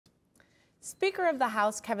Speaker of the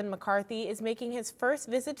House Kevin McCarthy is making his first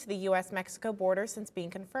visit to the U.S. Mexico border since being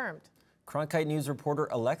confirmed. Cronkite News reporter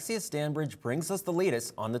Alexia Stanbridge brings us the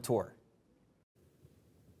latest on the tour.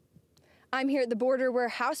 I'm here at the border where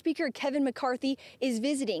House Speaker Kevin McCarthy is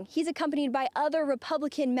visiting. He's accompanied by other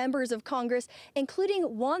Republican members of Congress,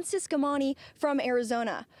 including Juan Ciscomani from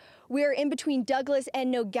Arizona. We're in between Douglas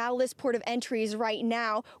and Nogales port of entries right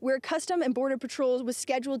now, where Custom and Border Patrol was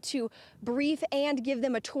scheduled to brief and give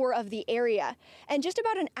them a tour of the area. And just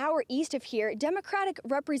about an hour east of here, Democratic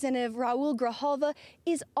Representative Raúl Grijalva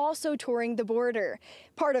is also touring the border.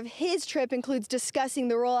 Part of his trip includes discussing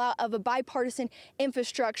the rollout of the bipartisan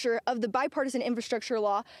infrastructure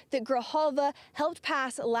law that Grijalva helped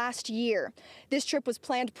pass last year. This trip was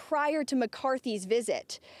planned prior to McCarthy's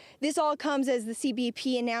visit. This all comes as the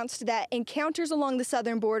CBP announced that encounters along the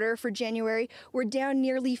southern border for January were down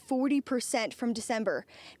nearly 40% from December,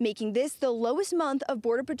 making this the lowest month of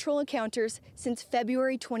Border Patrol encounters since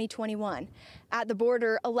February 2021. At the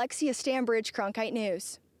border, Alexia Stanbridge, Cronkite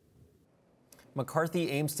News. McCarthy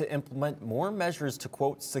aims to implement more measures to,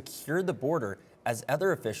 quote, secure the border as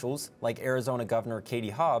other officials, like Arizona Governor Katie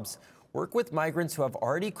Hobbs, work with migrants who have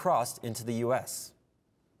already crossed into the U.S.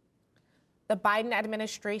 The Biden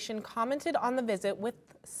administration commented on the visit with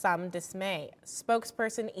some dismay.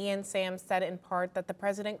 Spokesperson Ian Sams said in part that the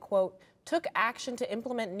president, quote, took action to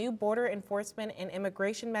implement new border enforcement and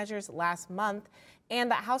immigration measures last month,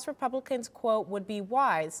 and that House Republicans, quote, would be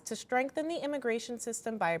wise to strengthen the immigration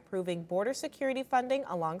system by approving border security funding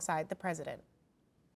alongside the president.